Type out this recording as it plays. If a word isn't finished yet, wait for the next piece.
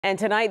And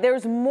tonight,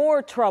 there's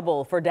more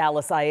trouble for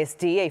Dallas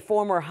ISD. A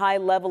former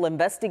high-level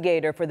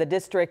investigator for the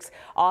district's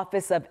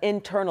Office of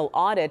Internal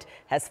Audit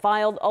has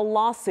filed a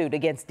lawsuit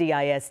against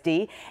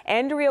DISD.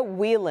 Andrea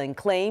Whelan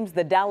claims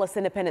the Dallas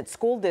Independent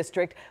School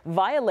District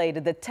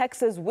violated the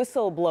Texas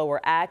Whistleblower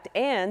Act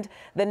and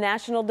the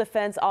National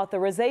Defense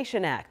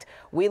Authorization Act.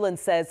 Whelan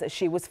says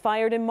she was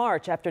fired in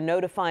March after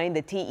notifying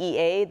the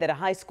TEA that a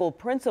high school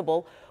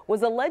principal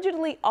was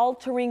allegedly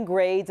altering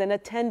grades and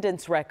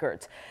attendance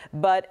records.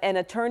 But an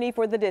attorney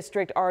for the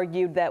district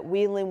argued that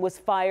Whelan was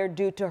fired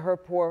due to her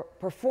poor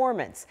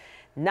performance,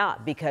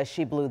 not because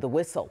she blew the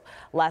whistle.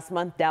 Last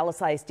month,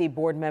 Dallas ISD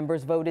board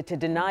members voted to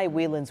deny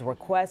Whelan's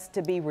request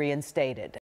to be reinstated.